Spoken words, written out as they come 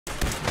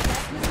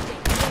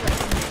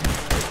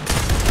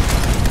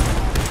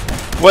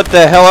What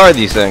the hell are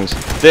these things?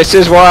 This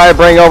is why I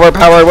bring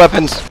overpowered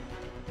weapons.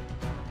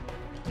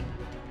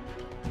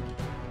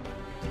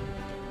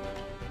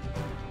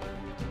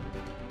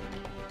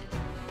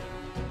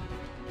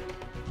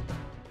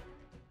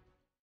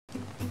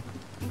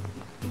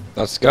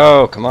 Let's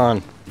go, come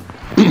on.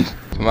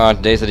 Come on,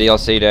 today's the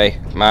DLC day.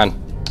 Come on.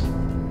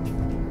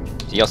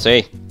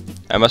 DLC.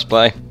 I must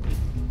play.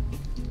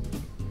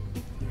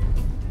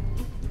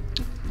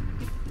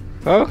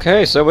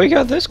 Okay, so we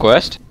got this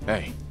quest.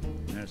 Hey.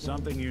 There's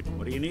something you...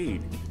 What do you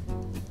need?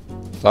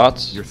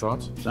 Thoughts? Your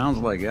thoughts? Sounds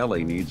like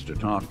Ellie needs to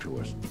talk to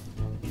us.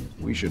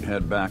 We should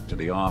head back to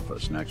the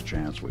office next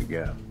chance we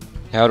get.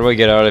 How do we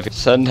get out of here?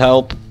 Send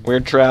help. We're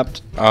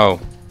trapped. Oh.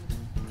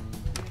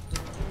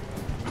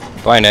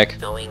 Bye, Nick.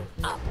 Going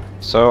up.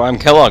 So I'm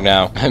Kellogg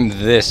now. I'm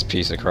this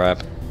piece of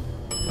crap.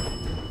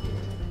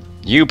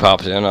 You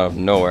popped in out of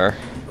nowhere.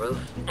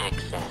 Roof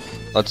access.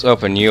 Let's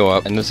open you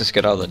up and let's just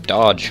get out of the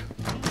dodge.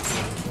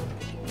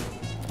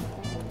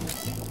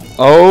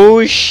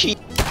 Oh shit.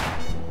 People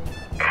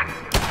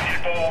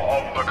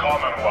of the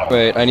Commonwealth.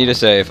 Wait, I need to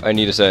save. I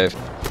need to save. Do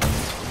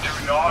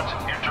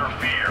not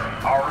interfere.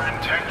 Our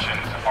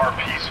intentions are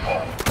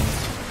peaceful.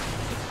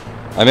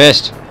 I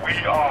missed. We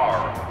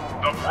are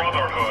the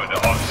Brotherhood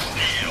of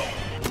Steel.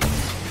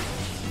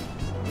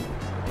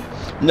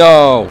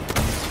 No.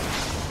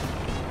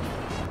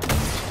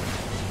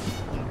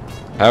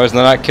 How is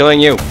that not killing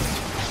you?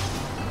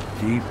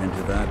 Deep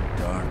into that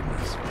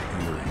darkness,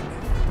 peering.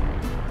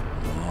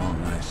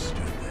 Long I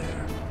stood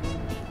there,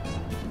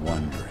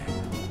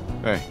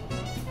 wondering. Hey.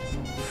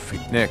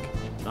 Nick.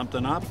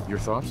 Something up? Your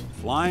thoughts?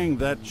 Flying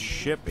that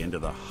ship into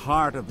the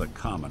heart of the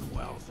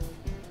Commonwealth.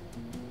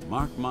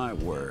 Mark my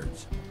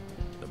words.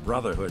 The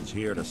Brotherhood's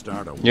here to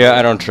start a war. Yeah,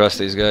 I don't trust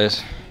these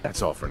guys.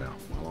 That's all for now.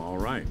 Well, all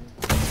right.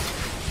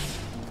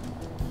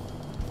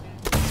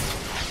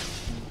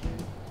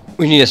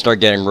 We need to start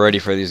getting ready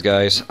for these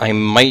guys. I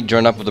might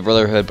join up with the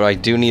Brotherhood, but I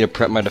do need to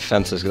prep my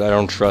defenses because I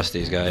don't trust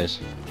these guys.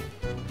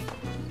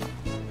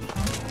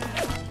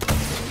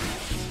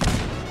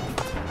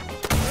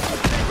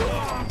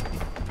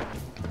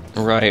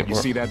 Right. You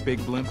see that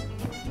big blimp?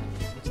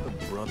 It's the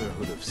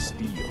Brotherhood of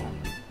Steel.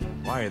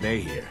 Why are they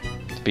here?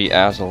 To be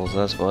assholes,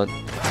 that's what.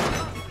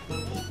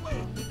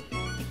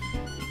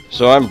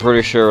 So I'm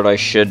pretty sure what I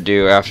should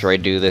do after I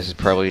do this is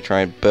probably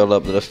try and build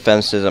up the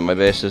defenses at my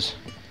bases.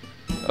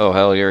 Oh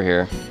hell, you're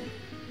here.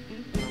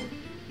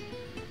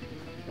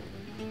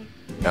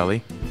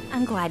 Ellie?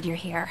 I'm glad you're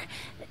here.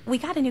 We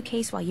got a new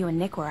case while you and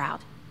Nick were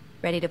out.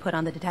 Ready to put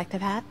on the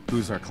detective hat?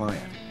 Who's our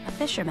client? A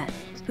fisherman,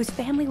 whose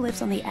family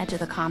lives on the edge of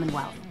the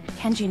Commonwealth.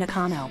 Kenji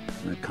Nakano.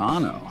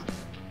 Nakano?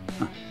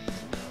 Huh.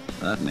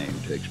 That name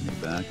takes me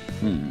back.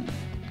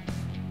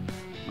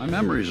 My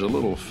memory's a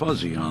little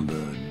fuzzy on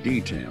the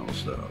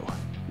details, though.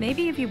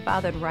 Maybe if you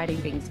bothered writing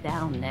things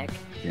down, Nick.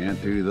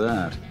 Can't do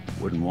that.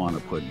 Wouldn't want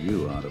to put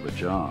you out of a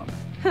job.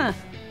 Huh.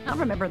 I'll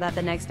remember that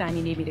the next time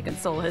you need me to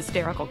console a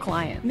hysterical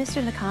client.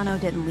 Mr. Nakano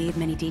didn't leave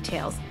many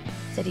details.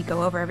 Said he'd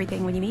go over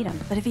everything when you meet him.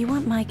 But if you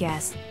want my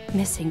guess,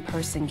 missing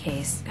person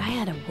case. Guy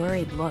had a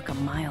worried look a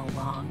mile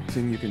long.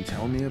 Anything you can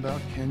tell me about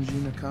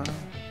Kenji Nakano?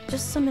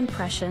 Just some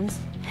impressions.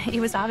 He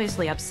was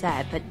obviously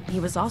upset, but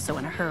he was also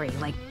in a hurry.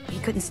 Like, he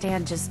couldn't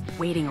stand just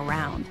waiting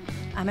around.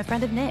 I'm a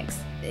friend of Nick's.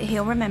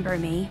 He'll remember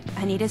me.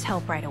 I need his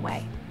help right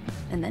away.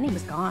 And then he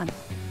was gone.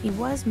 He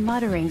was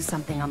muttering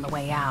something on the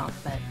way out,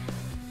 but...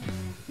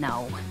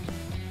 no.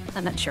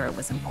 I'm not sure it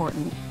was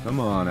important. Come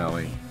on,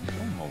 Ellie.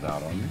 Don't hold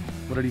out on me.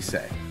 What did he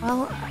say?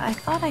 Well, I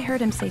thought I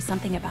heard him say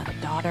something about a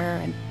daughter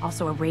and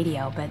also a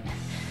radio, but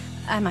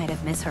I might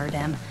have misheard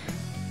him.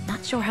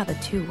 Not sure how the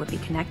two would be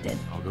connected.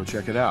 I'll go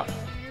check it out.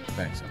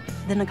 Thanks, Ellie.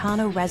 The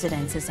Nakano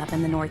residence is up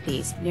in the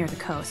northeast, near the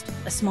coast.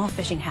 A small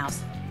fishing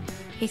house.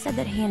 He said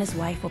that he and his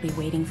wife will be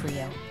waiting for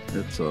you.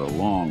 It's a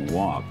long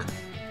walk.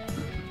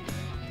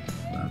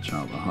 That's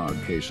how the hard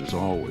cases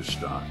always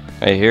start.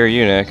 I hear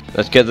you, Nick.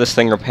 Let's get this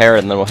thing repaired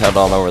and then we'll head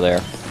on over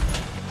there.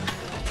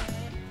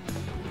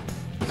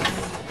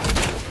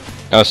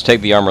 Now let's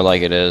take the armor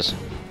like it is.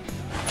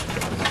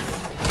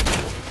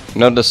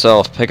 Note to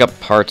self, pick up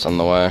parts on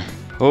the way.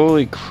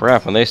 Holy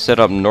crap, when they set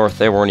up north,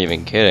 they weren't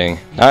even kidding.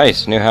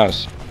 Nice, new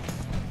house.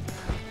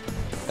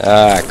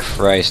 Ah,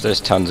 Christ, there's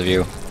tons of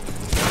you.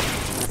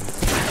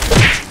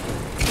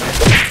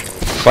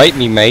 Fight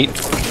me, mate.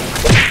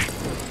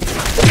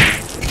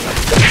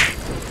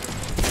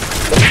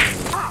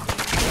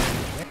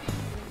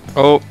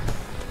 Oh.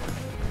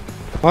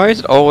 Why is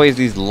it always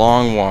these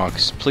long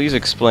walks? Please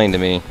explain to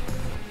me.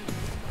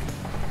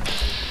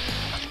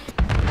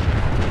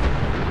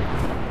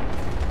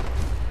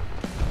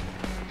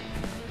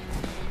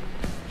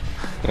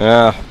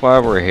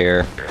 While we're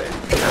here.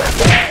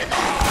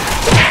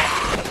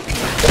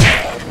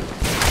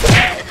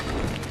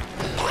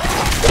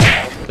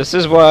 This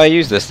is why I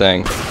use this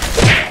thing.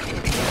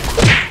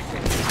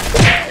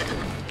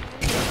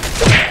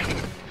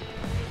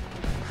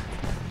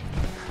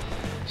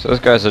 So this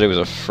guy said he was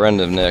a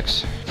friend of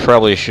Nick's.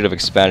 Probably should have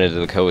expanded to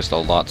the coast a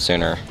lot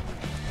sooner.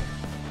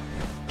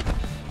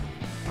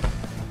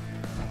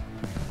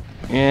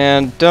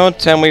 And don't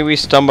tell me we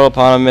stumble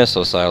upon a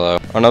missile silo.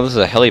 Oh no, this is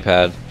a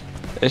helipad.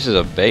 This is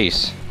a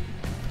base.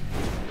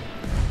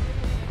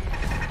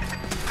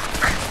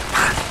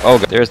 Oh,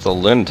 there's the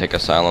lunatic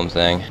asylum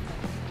thing.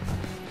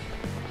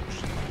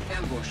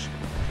 Ambush.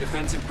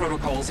 Defensive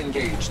protocols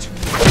engaged.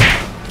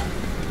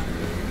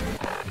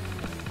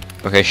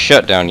 Okay,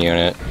 shutdown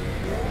unit.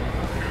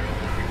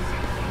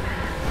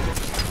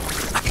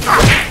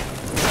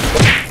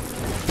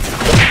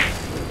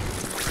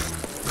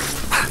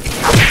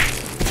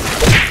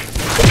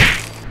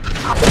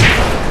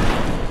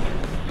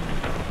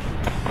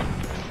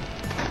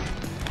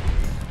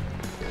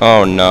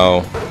 Oh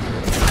no.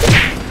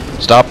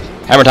 Stop.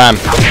 Hammer time.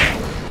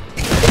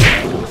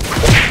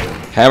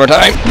 Hammer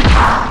time.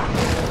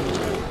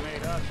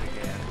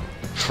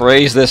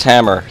 Praise this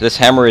hammer. This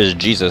hammer is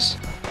Jesus.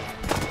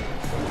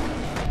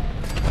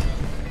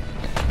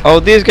 Oh,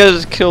 these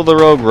guys killed the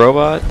rogue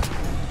robot?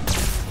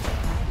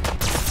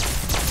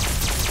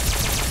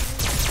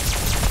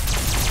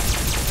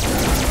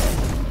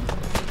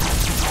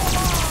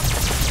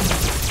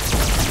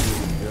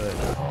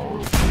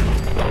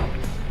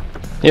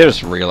 You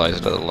just realized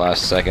it at the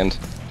last second.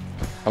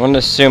 I'm gonna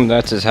assume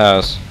that's his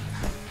house.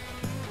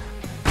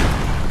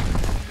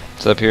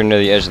 It's up here near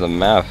the edge of the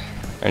map.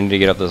 I need to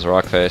get up this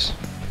rock face.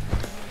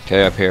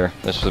 Okay, up here.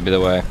 This would be the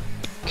way.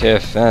 Okay, a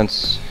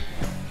fence.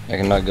 I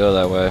cannot go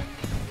that way.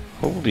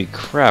 Holy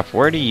crap,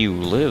 where do you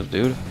live,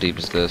 dude? How deep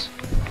is this?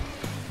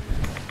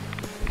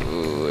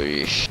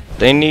 Ooh,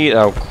 they need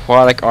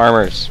aquatic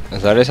armors.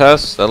 Is that his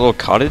house? That little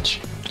cottage?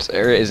 This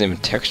area isn't even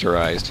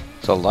texturized.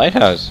 It's a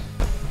lighthouse.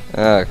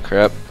 Ah,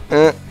 crap.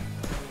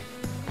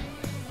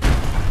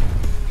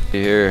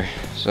 Here,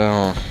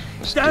 so...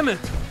 Damn it!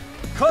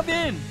 Come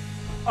in!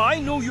 I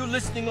know you're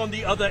listening on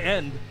the other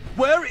end.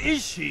 Where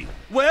is she?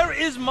 Where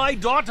is my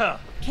daughter?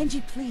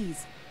 Kenji,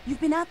 please.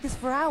 You've been at this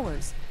for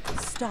hours.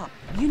 Stop.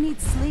 You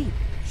need sleep.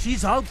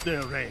 She's out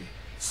there, Ray.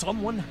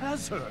 Someone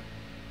has her.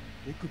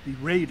 They could be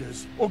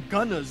raiders, or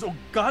gunners, or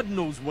God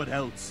knows what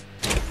else.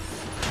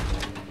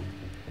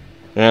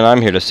 And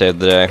I'm here to save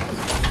the day.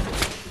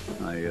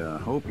 I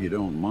hope you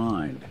don't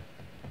mind.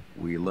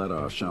 We let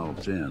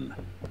ourselves in.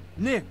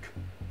 Nick,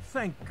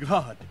 thank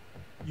God.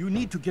 You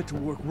need to get to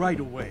work right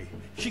away.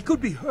 She could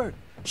be hurt.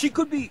 She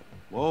could be...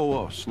 Whoa,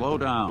 whoa, slow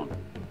down.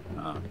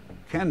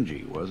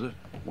 Kenji, was it?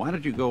 Why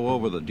did you go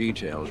over the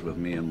details with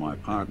me and my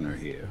partner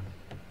here?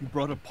 You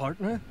brought a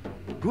partner?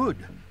 Good.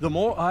 The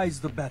more eyes,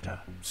 the better.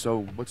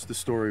 So, what's the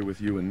story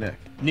with you and Nick?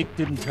 Nick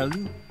didn't tell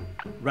you?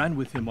 Ran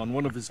with him on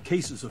one of his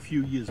cases a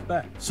few years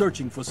back,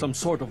 searching for some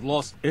sort of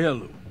lost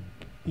heirloom.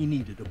 He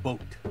needed a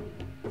boat.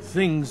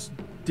 Things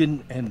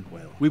didn't end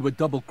well. We were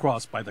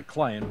double-crossed by the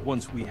client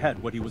once we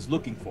had what he was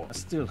looking for. I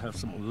still have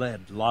some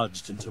lead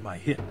lodged into my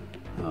hip.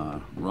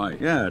 Right.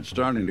 Yeah, it's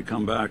starting to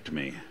come back to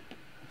me.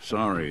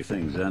 Sorry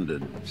things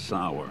ended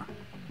sour.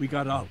 We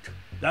got out.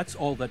 That's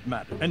all that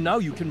mattered. And now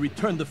you can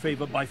return the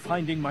favor by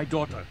finding my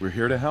daughter. We're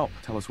here to help.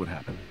 Tell us what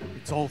happened.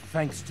 It's all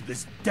thanks to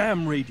this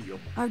damn radio.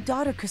 Our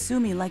daughter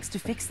Kasumi likes to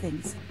fix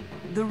things.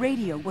 The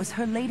radio was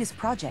her latest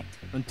project.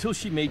 Until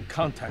she made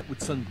contact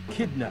with some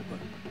kidnapper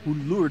who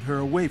lured her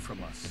away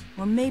from us.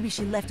 Or maybe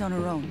she left on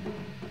her own.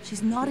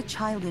 She's not a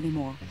child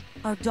anymore.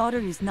 Our daughter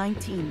is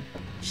 19.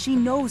 She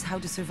knows how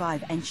to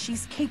survive, and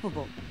she's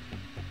capable.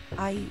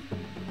 I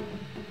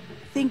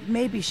think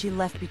maybe she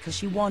left because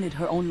she wanted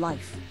her own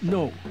life.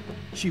 No,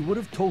 she would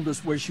have told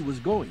us where she was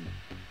going.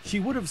 She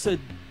would have said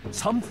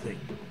something.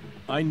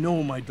 I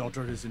know my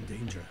daughter is in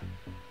danger.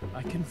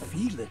 I can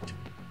feel it.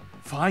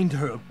 Find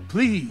her,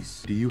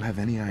 please. Do you have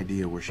any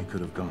idea where she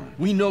could have gone?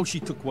 We know she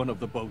took one of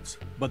the boats,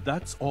 but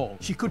that's all.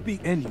 She could be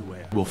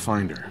anywhere. We'll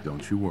find her.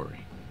 Don't you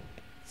worry.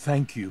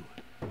 Thank you.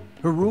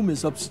 Her room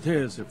is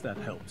upstairs if that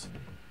helps.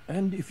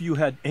 And if you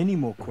had any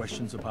more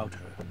questions about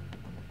her,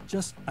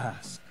 just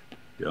ask.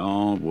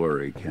 Don't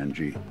worry,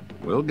 Kenji.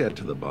 We'll get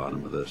to the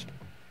bottom of this.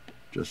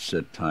 Just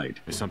sit tight.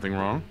 Is something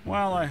wrong?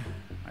 Well, I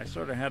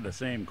sort of had the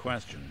same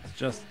question. It's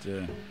just,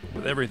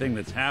 with everything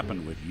that's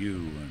happened with you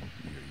and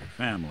your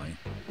family,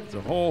 it's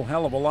a whole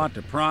hell of a lot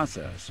to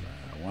process.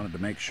 I wanted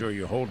to make sure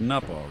you're holding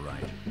up all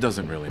right.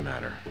 Doesn't really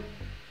matter.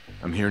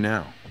 I'm here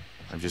now.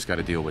 I've just got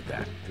to deal with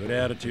that. Good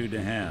attitude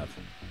to have.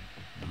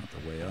 Not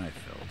the way I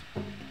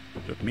felt.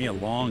 Took me a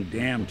long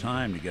damn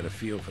time to get a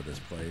feel for this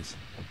place.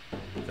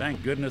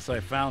 Thank goodness I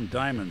found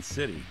Diamond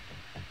City.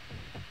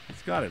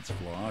 It's got its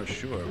flaws,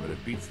 sure, but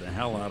it beats the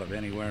hell out of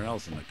anywhere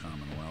else in the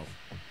Commonwealth.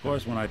 Of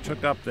course, when I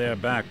took up there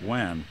back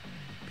when,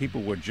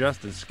 people were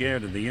just as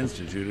scared of the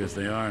Institute as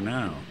they are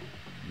now.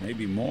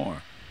 Maybe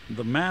more.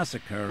 The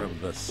massacre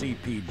of the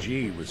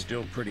CPG was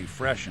still pretty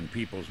fresh in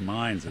people's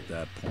minds at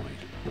that point.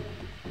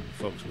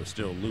 Folks were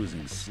still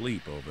losing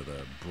sleep over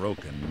the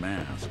broken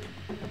mask.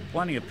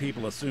 Plenty of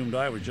people assumed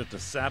I was just a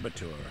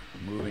saboteur,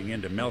 moving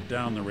in to melt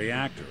down the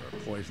reactor or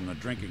poison the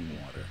drinking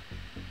water.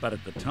 But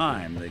at the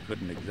time, they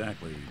couldn't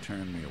exactly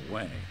turn me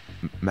away.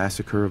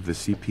 Massacre of the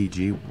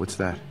CPG? What's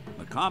that?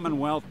 The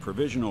Commonwealth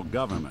Provisional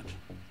Government.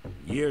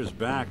 Years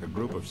back, a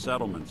group of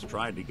settlements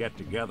tried to get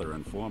together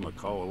and form a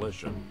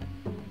coalition.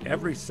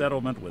 Every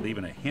settlement with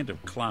even a hint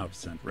of clout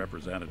sent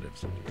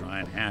representatives to try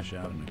and hash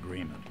out an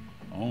agreement.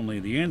 Only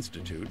the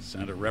Institute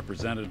sent a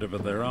representative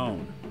of their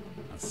own,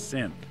 a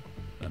synth.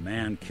 The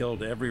man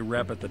killed every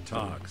rep at the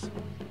talks.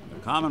 The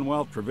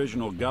Commonwealth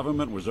Provisional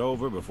Government was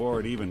over before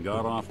it even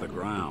got off the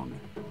ground.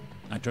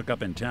 I took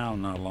up in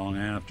town not long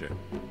after.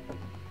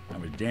 I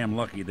was damn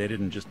lucky they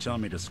didn't just tell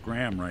me to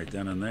scram right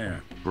then and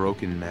there.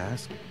 Broken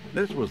mask?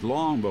 This was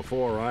long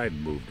before I'd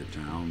moved to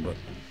town, but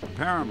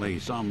apparently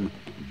some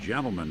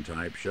gentleman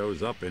type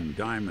shows up in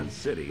Diamond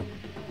City,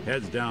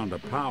 heads down to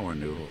Power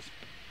Noodles.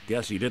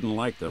 Guess he didn't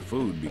like the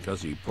food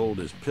because he pulled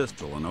his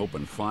pistol and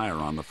opened fire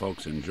on the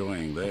folks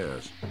enjoying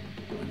theirs.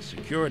 When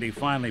security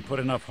finally put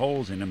enough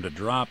holes in him to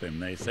drop him,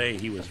 they say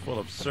he was full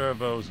of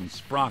servos and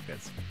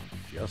sprockets,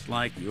 just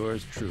like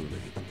yours truly.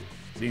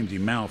 Seems he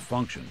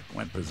malfunctioned,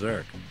 went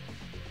berserk.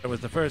 It was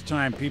the first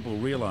time people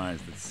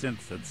realized that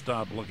synths had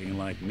stopped looking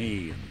like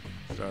me and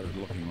started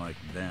looking like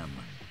them.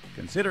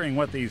 Considering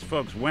what these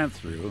folks went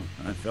through,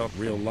 I felt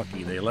real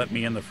lucky they let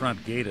me in the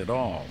front gate at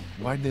all.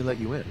 Why'd they let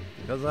you in?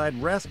 Because I'd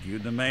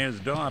rescued the mayor's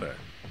daughter.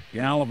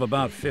 Gal of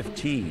about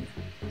 15.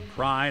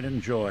 Pride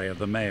and joy of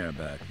the mayor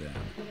back then.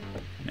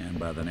 Man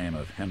by the name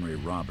of Henry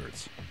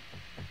Roberts.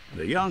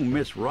 The young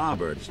Miss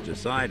Roberts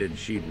decided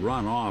she'd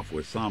run off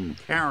with some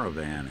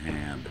caravan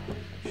hand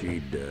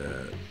she'd,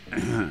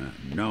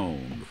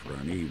 known for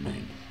an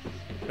evening.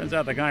 Turns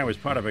out the guy was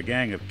part of a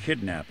gang of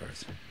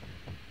kidnappers.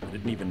 I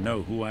didn't even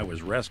know who I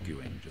was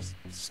rescuing, just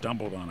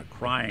stumbled on a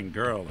crying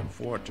girl and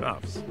 4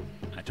 toughs.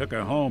 I took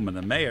her home and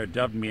the mayor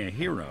dubbed me a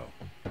hero,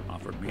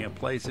 offered me a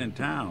place in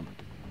town.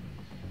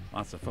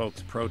 Lots of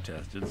folks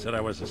protested, said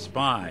I was a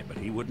spy, but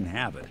he wouldn't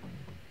have it.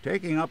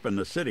 Taking up in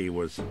the city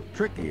was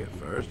tricky at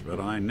first,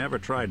 but I never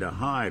tried to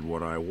hide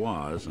what I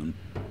was, and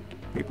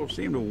people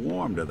seemed to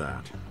warm to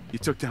that. You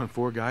took down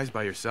 4 guys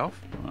by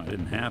yourself? Well, I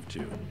didn't have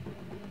to.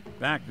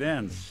 Back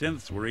then,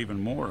 synths were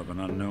even more of an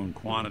unknown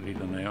quantity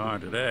than they are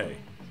today.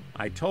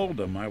 I told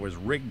them I was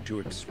rigged to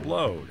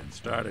explode and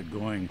started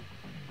going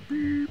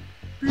beep,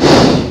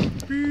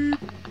 beep, beep.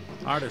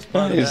 Hardest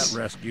part of that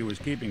rescue was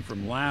keeping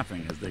from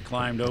laughing as they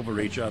climbed over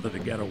each other to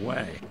get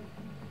away.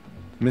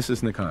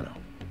 Mrs. Nakano.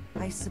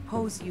 I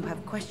suppose you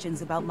have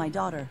questions about my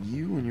daughter.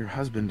 You and your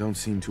husband don't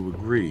seem to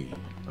agree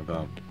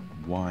about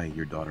why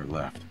your daughter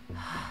left.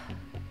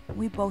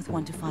 We both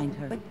want to find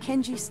her, but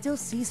Kenji still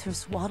sees her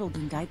swaddled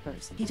in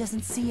diapers. He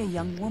doesn't see a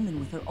young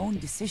woman with her own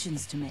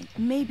decisions to make.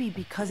 Maybe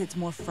because it's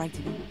more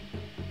frightening.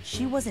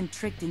 She wasn't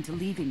tricked into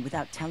leaving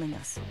without telling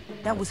us.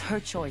 That was her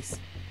choice.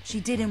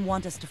 She didn't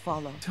want us to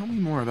follow. Tell me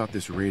more about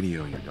this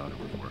radio your daughter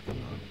was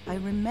working on. I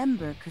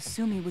remember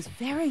Kasumi was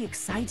very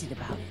excited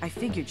about it. I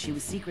figured she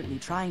was secretly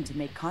trying to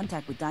make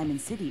contact with Diamond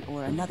City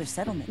or another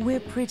settlement. We're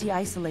pretty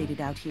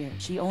isolated out here.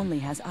 She only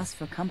has us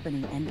for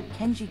company, and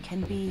Kenji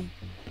can be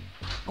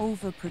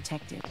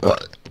overprotective.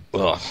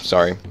 Oh,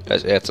 sorry. I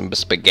had some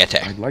spaghetti.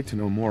 I'd like to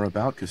know more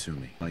about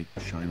Kasumi. Might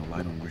shine a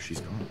light on where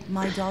she's gone.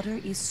 My daughter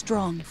is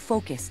strong,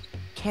 focused,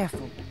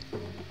 careful.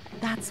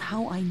 That's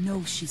how I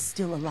know she's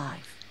still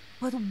alive.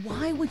 But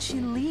why would she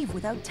leave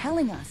without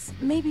telling us?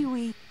 Maybe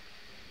we...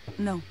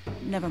 No,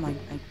 never mind.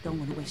 I don't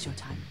want to waste your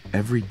time.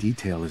 Every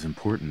detail is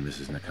important,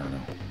 Mrs. Nakano.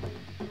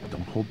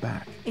 Don't hold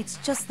back. It's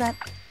just that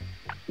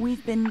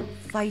we've been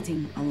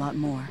fighting a lot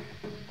more.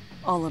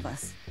 All of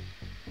us.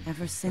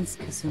 Ever since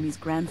Kasumi's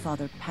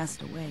grandfather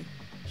passed away.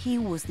 He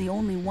was the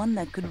only one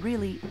that could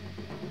really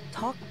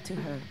talk to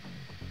her.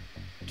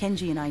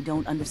 Kenji and I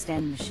don't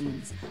understand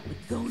machines, but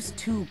those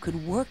two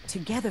could work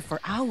together for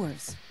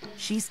hours.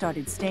 She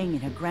started staying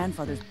in her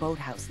grandfather's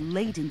boathouse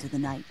late into the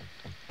night.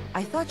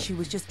 I thought she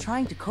was just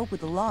trying to cope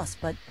with the loss,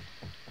 but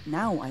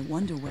now I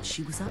wonder what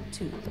she was up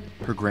to.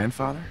 Her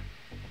grandfather?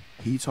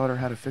 He taught her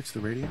how to fix the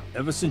radio?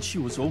 Ever since she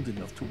was old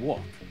enough to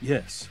walk,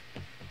 yes.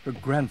 Her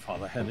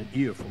grandfather had an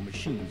ear for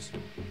machines.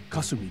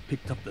 Kasumi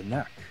picked up the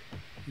knack.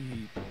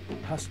 He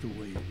passed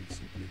away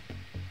recently.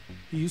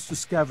 He used to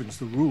scavenge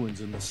the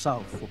ruins in the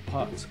south for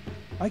parts.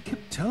 I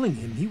kept telling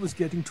him he was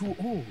getting too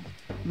old.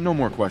 No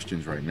more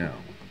questions right now.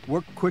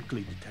 Work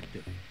quickly,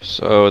 Detective.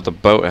 So, the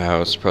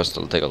boathouse, supposed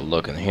to take a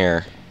look in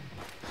here.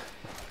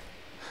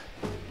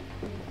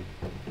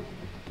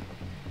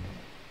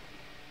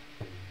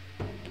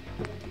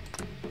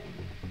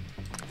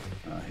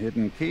 A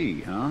hidden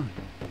key, huh?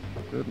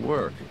 Good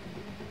work.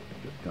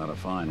 Just gotta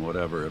find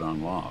whatever it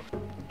unlocked.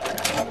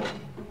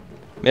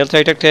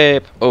 Military duct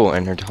tape! Oh,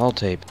 and her tall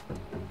tape.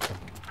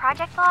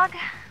 Project log?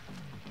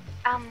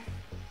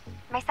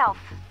 Myself.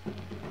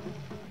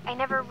 I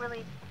never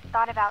really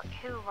thought about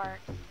who or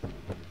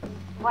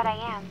what I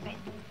am, but...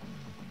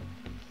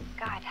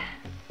 God.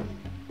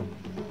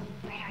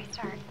 Where do I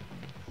start?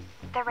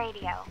 The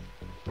radio.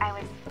 I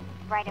was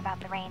right about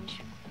the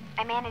range.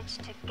 I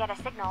managed to get a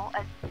signal,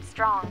 a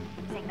strong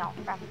signal,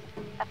 from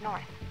up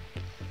north.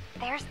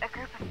 There's a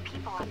group of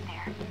people up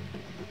there.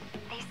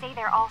 They say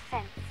they're all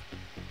synths.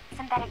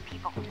 Synthetic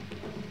people.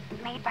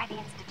 Made by the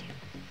Institute.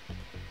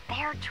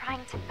 They're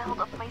trying to build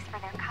a place for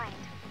their kind,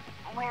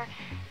 where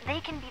they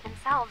can be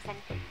themselves and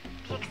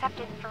be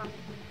accepted for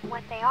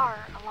what they are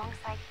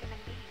alongside human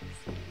beings.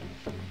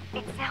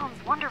 It sounds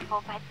sounds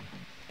wonderful, but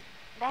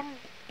then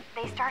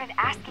they started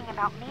asking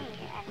about me,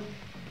 and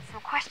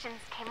some questions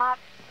came up.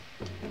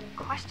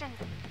 Questions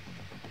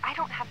I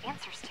don't have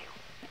answers to.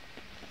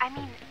 I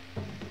mean,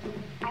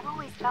 I've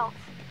always felt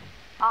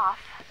off,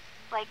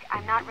 like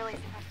I'm not really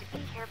supposed to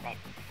be here, but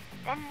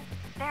then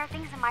there are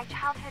things in my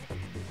childhood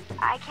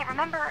I can't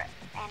remember,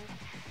 and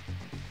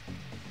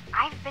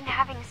I've been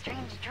having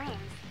strange dreams.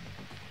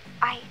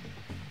 I'm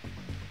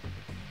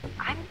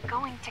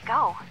going to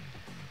go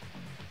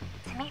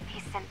to meet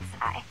these synths.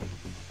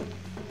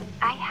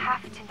 I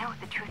have to know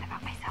the truth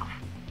about myself.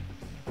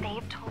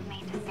 They've told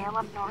me to sail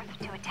up north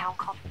to a town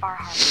called Far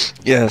Harbor.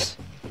 Yes.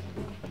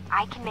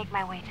 I can make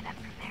my way to them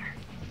from there.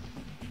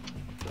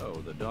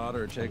 So the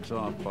daughter takes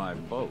off by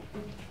boat.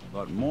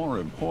 But more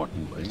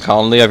importantly,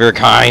 Colony of your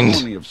kind.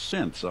 colony of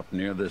synths up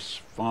near this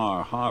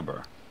Far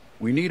Harbor.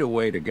 We need a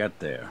way to get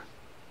there.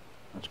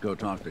 Let's go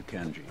talk to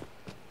Kenji.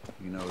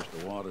 He knows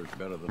the waters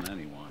better than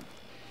anyone.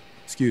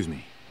 Excuse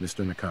me,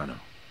 Mr. Nakano.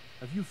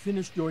 Have you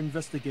finished your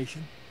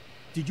investigation?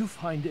 Did you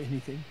find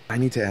anything? I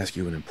need to ask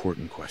you an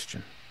important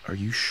question. Are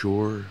you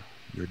sure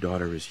your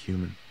daughter is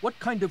human? What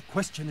kind of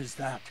question is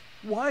that?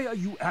 Why are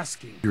you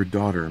asking? Your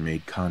daughter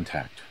made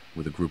contact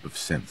with a group of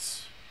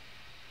synths.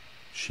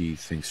 She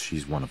thinks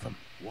she's one of them.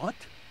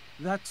 What?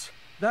 That's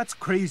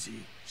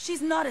crazy.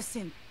 She's not a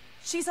synth.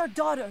 She's our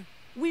daughter.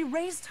 We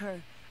raised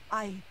her.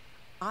 I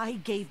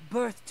gave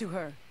birth to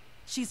her.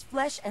 She's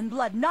flesh and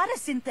blood, not a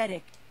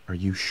synthetic. Are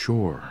you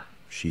sure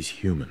she's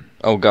human?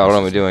 Oh god, what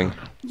am I doing?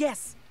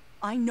 Yes,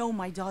 I know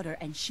my daughter,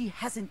 and she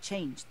hasn't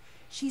changed.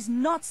 She's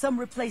not some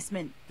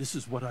replacement. This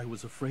is what I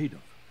was afraid of.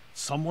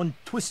 Someone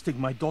twisting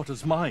my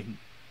daughter's mind.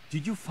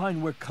 Did you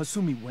find where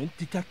Kasumi went,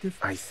 Detective?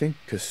 I think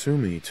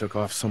Kasumi took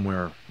off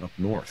somewhere up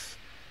north.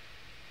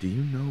 Do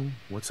you know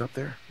what's up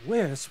there?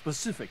 Where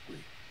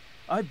specifically?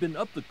 I've been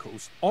up the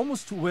coast,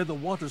 almost to where the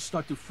waters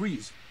start to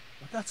freeze.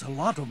 But that's a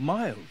lot of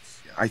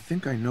miles. I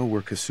think I know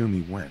where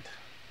Kasumi went.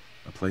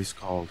 A place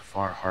called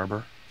Far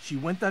Harbor. She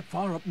went that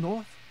far up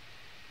north?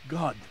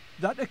 God,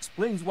 that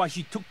explains why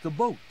she took the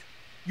boat.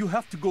 You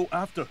have to go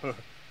after her.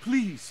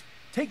 Please,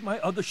 take my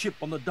other ship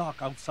on the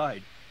dock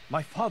outside.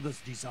 My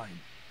father's design.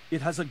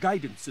 It has a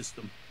guidance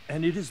system,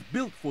 and it is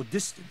built for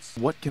distance.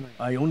 What can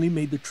I only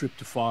made the trip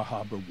to Far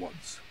Harbor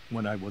once,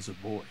 when I was a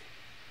boy.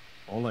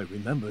 All I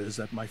remember is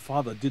that my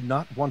father did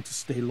not want to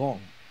stay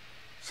long.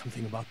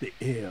 Something about the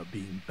air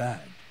being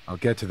bad. I'll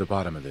get to the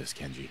bottom of this,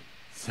 Kenji.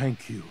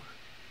 Thank you.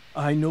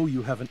 I know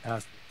you haven't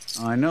asked.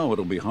 I know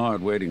it'll be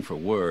hard waiting for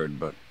word,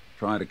 but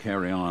try to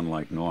carry on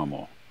like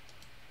normal.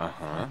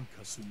 Uh-huh.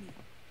 Kasumi,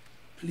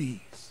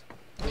 please.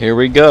 Here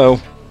we go.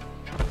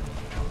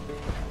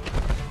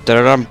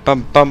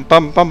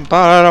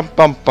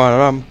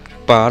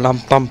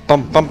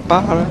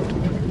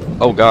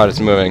 Oh god, it's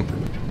moving.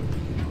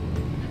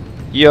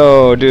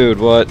 Yo, dude,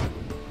 what?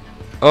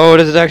 Oh,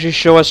 does it actually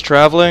show us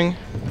traveling?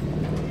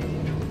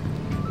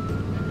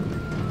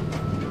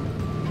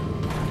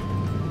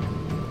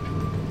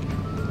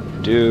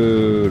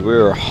 Dude, we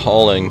were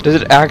hauling. Does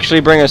it actually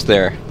bring us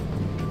there?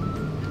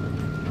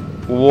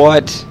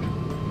 What?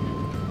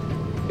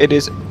 It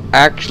is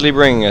actually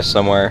bringing us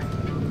somewhere.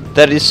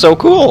 That is so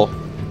cool!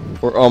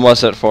 We're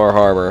almost at Far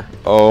Harbor.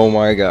 Oh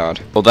my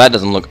god. Well, that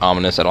doesn't look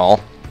ominous at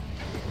all.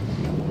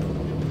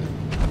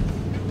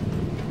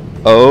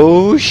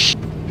 Oh sh...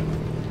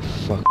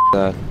 Fuck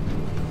that.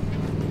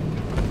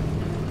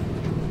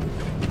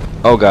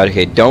 Oh god,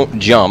 okay, don't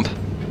jump.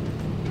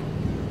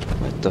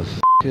 What the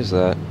f*** is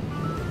that?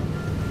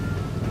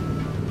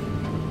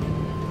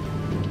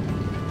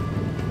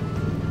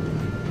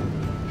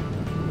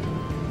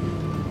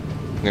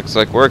 Looks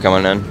like we're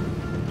coming in.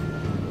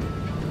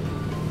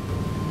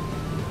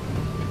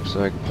 Looks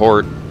like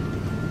port.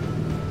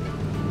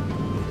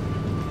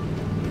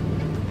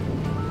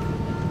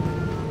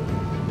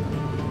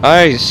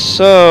 I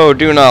so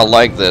do not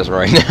like this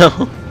right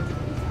now.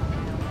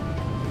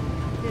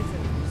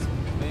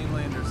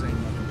 Mainlanders ain't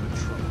nothing but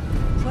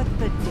trouble. Put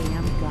the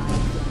damn guy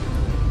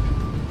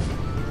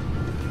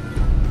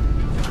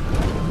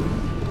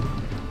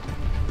down.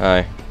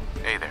 Hi.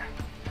 Hey there.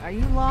 Are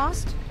you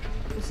lost?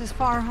 This is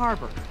Far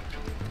Harbor.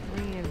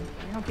 We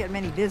don't get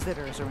many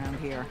visitors around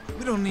here.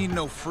 We don't need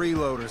no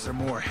freeloaders or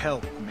more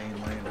help,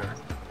 mainlander.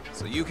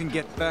 So you can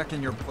get back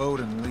in your boat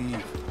and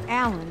leave.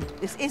 Alan,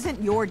 this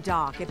isn't your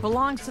dock. It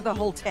belongs to the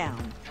whole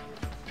town.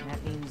 And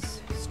that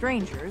means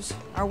strangers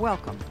are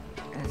welcome.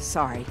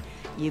 Sorry,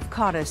 you've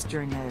caught us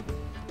during a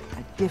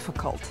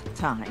difficult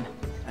time.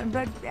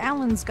 But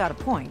Alan's got a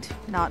point.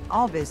 Not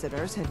all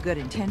visitors have good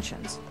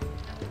intentions.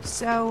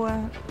 So,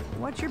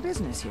 what's your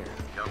business here?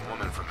 A young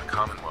woman from the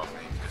Commonwealth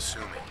named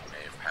Kasumi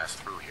may have passed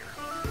through here.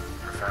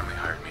 Her family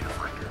hired me to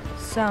find her.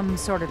 Some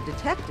sort of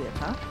detective,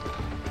 huh?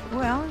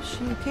 Well,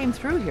 she came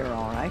through here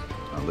all right.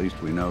 At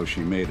least we know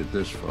she made it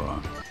this far.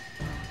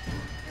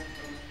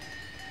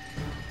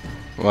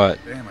 What?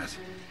 Damn it.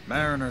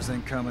 Mariners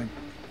ain't coming.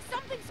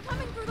 Something's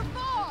coming through the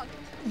fog!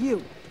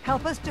 You,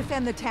 help us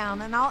defend the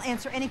town, and I'll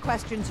answer any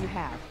questions you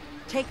have.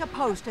 Take a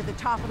post at the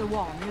top of the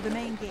wall near the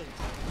main gate.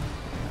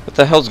 What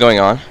the hell's going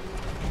on?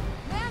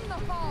 Man the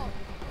fog!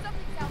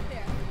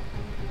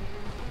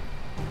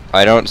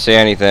 I don't see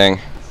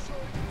anything.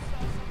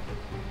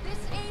 This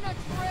ain't a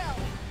drill.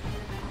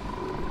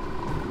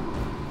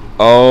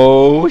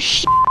 Oh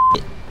shit!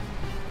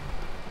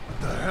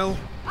 What the hell?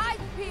 Eyes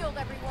peeled,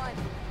 everyone.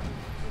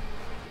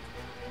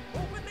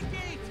 Open the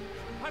gate!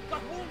 I've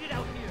got wounded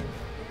out here!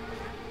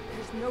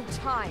 There's no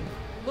time.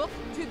 Look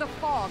to the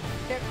fog.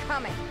 They're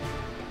coming.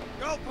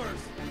 Gulpers!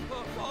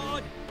 For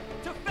God!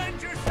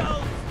 Defend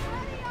yourselves!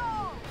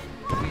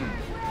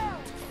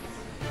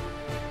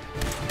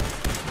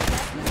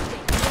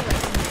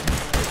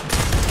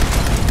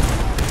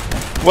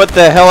 What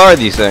the hell are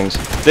these things?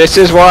 This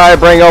is why I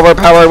bring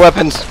overpowered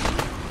weapons.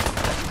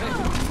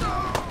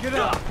 Get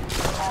up!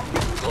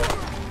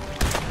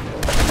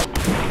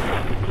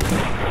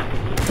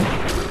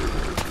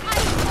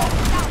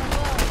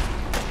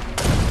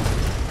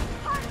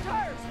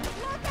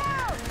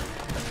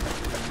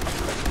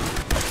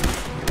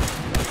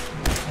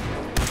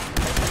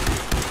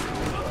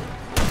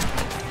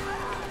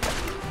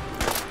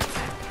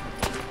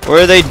 What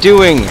are they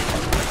doing? Just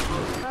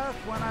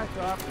when I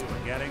thought we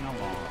were getting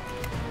along.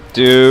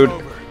 Dude.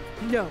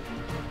 No.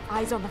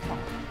 Eyes on the fog.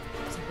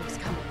 Something's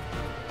coming.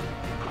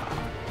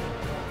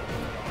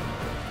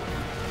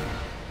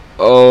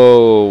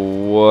 Oh,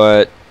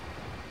 what?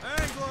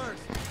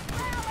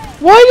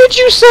 Why did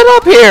you set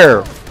up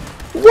here?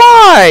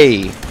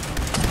 Why?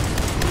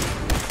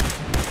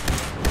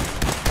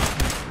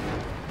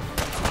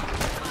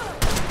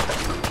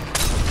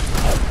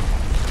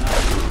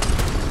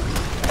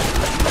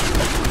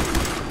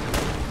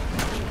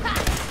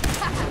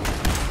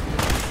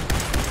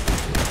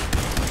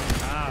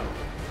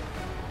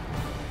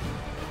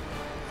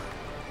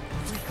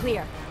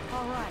 Clear.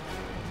 All right.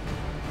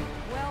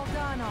 Well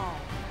done, all.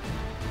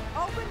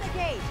 Open the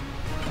gate.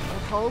 The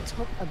hull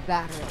took a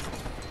battering,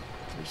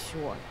 to be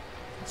sure.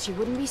 She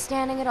wouldn't be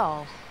standing at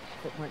all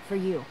if it weren't for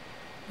you.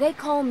 They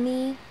call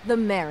me the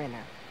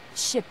Mariner,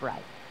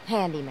 shipwright,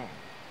 handyman,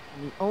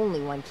 and the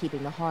only one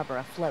keeping the harbor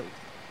afloat.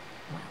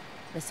 Well,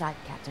 beside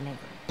Captain Avery.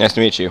 Nice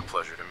to meet you.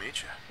 Pleasure to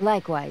meet you.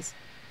 Likewise.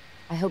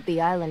 I hope the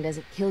island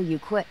doesn't kill you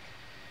quick.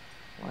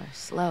 Or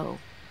slow,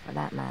 for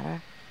that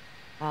matter.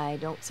 I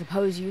don't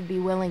suppose you'd be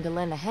willing to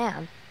lend a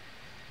hand.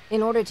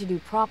 In order to do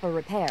proper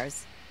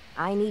repairs,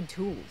 I need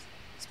tools.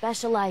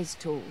 Specialized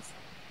tools.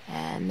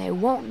 And they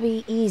won't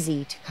be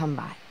easy to come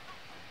by.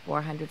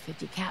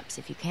 450 caps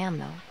if you can,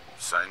 though.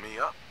 Sign me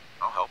up.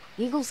 I'll help.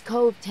 Eagle's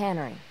Cove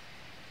Tannery.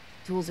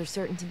 Tools are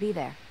certain to be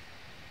there.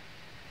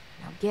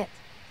 Now get.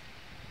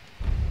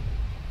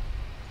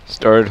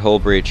 Started hull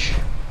breach.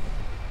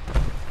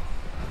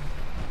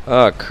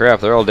 Oh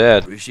crap, they're all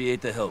dead. Appreciate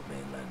the help,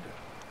 Mainlander.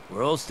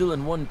 We're all still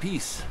in one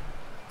piece.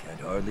 Can't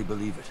hardly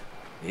believe it.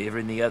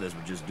 Avery and the others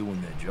were just doing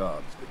their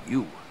jobs, but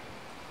you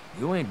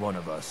ain't one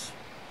of us.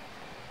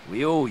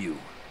 We owe you,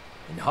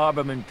 and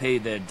Harbormen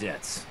paid their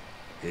debts.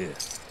 Here.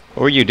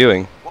 What were you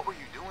doing? What were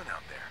you doing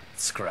out there?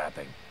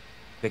 Scrapping.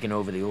 Picking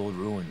over the old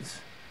ruins.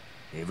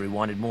 Avery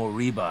wanted more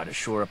rebar to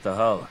shore up the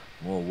hull,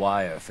 more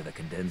wire for the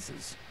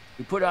condensers.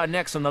 We put our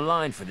necks on the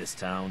line for this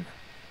town,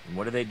 and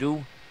what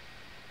do?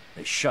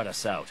 They shut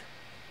us out.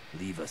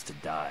 Leave us to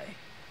die.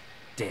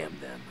 Damn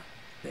them.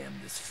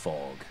 Damn this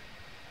fog.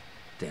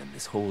 Damn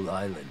this whole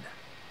island.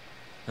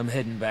 I'm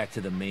heading back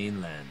to the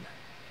mainland.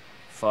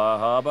 Far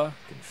Harbor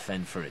can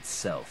fend for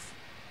itself.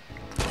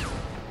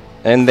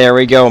 And there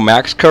we go,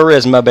 max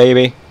charisma,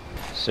 baby.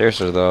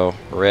 Seriously though,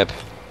 rip.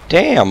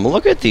 Damn,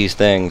 look at these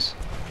things.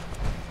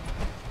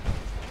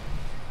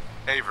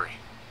 Avery.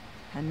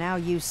 And now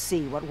you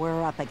see what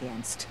we're up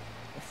against.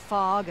 The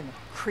fog and the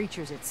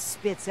creatures it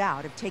spits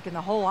out have taken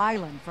the whole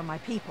island from my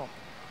people.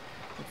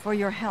 But for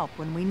your help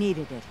when we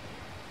needed it,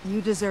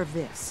 you deserve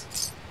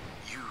this.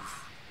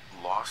 You've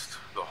lost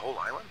the whole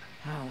island?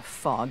 Oh, the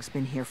fog's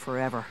been here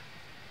forever.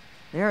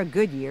 There are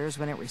good years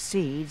when it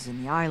recedes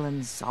and the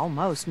island's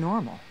almost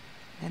normal.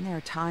 Then there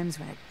are times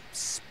when it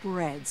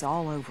spreads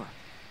all over.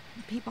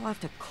 And people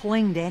have to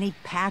cling to any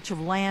patch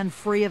of land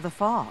free of the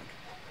fog.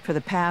 For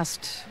the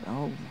past,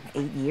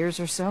 8 years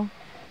or so,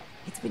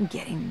 it's been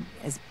getting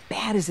as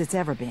bad as it's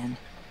ever been.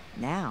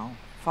 Now,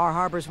 Far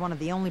Harbor's one of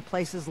the only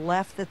places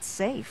left that's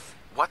safe.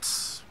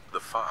 What's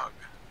the fog?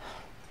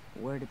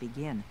 Where to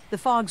begin? The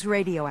fog's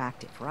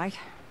radioactive, right?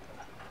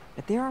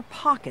 But there are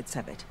pockets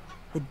of it,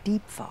 the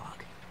deep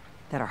fog,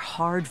 that are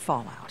hard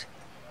fallout.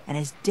 And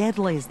as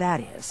deadly as that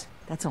is,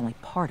 that's only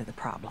part of the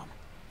problem.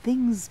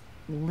 Things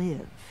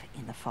live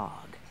in the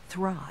fog,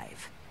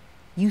 thrive.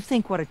 You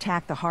think what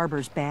attacked the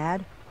harbor's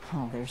bad?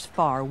 Oh, there's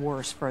far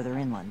worse further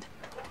inland.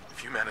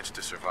 If you managed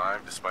to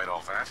survive despite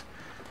all that,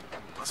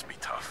 it must be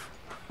tough.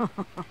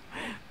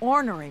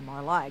 Ornery,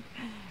 more like.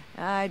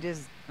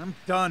 I'm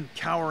done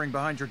cowering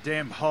behind your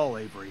damn hull,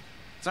 Avery.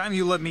 Time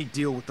you let me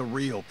deal with the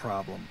real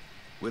problem.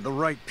 With the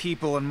right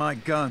people and my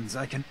guns,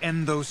 I can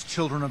end those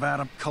Children of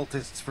Adam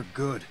cultists for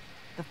good.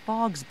 The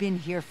fog's been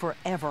here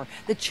forever.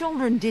 The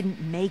children didn't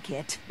make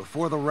it.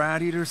 Before the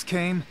Rat Eaters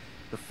came,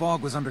 the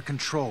fog was under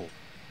control.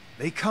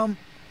 They come,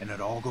 and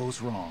it all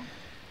goes wrong.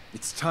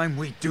 It's time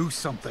we do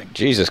something.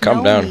 Jesus,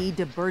 calm down. No need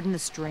to burden the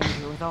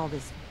stranger with all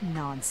this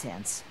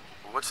nonsense.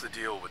 What's the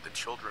deal with the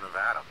children of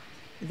Adam?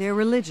 They're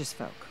religious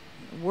folk.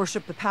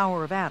 Worship the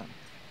power of Adam.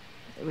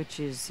 Which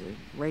is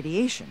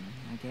radiation,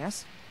 I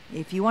guess.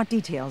 If you want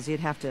details,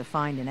 you'd have to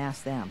find and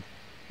ask them.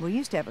 We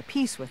used to have a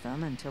peace with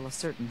them until a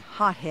certain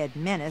hothead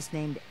menace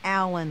named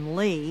Alan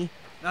Lee...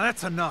 Now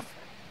that's enough.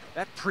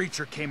 That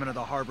preacher came into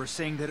the harbor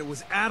saying that it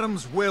was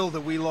Adam's will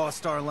that we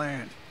lost our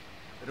land.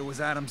 That it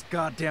was Adam's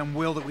goddamn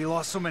will that we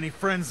lost so many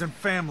friends and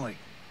family.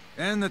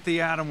 And that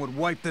the Adam would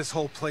wipe this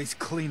whole place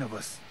clean of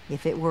us.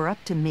 If it were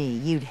up to me,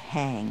 you'd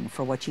hang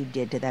for what you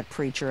did to that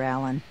preacher,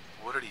 Alan.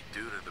 What did he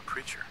do to the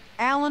preacher?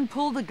 Alan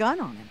pulled a gun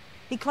on him.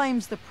 He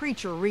claims the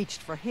preacher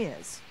reached for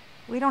his.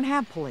 We don't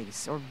have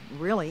police, or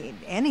really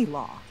any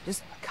law.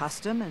 Just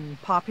custom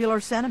and popular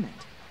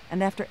sentiment.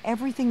 And after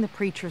everything the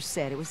preacher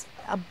said, it was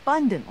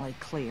abundantly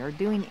clear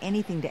doing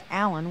anything to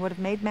Alan would have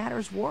made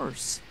matters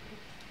worse.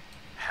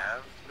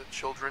 Have the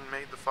children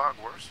made the fog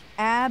worse?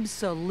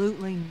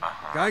 Absolutely.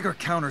 Geiger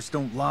counters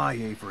don't lie,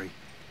 Avery.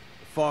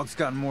 The fog's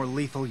gotten more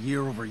lethal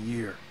year over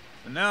year.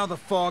 And now the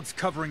fog's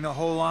covering the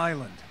whole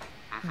island.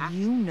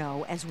 You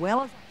know as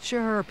well as...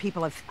 Sure,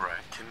 people have... Right,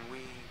 can we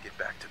get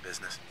back to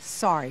business?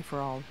 Sorry for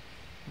all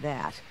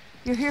that.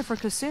 You're here for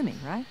Kasumi,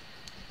 right?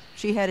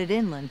 She headed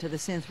inland to the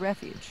Synth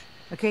Refuge,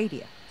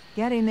 Acadia.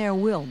 Getting there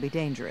will be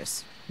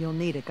dangerous. You'll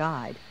need a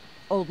guide.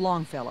 Old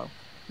Longfellow.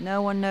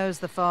 No one knows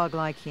the fog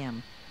like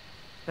him.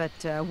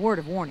 But, word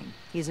of warning,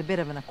 he's a bit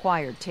of an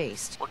acquired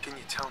taste. What can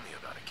you tell me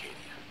about Acadia?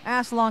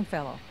 Ask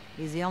Longfellow.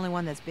 He's the only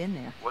one that's been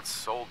there.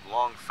 What's old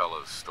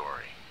Longfellow's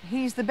story?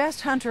 He's the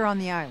best hunter on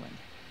the island.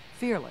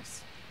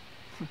 Fearless.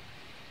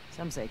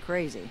 Some say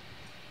crazy.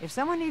 If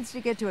someone needs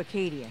to get to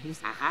Acadia,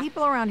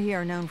 people around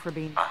here are known for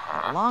being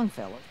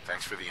Longfellow.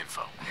 Thanks for the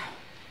info.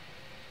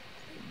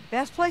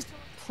 Best place to...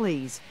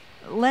 Please,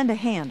 lend a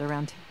hand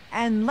around...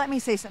 And let me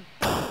say something.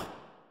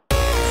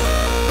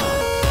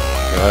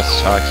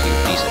 Let's talk, you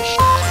piece of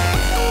shit.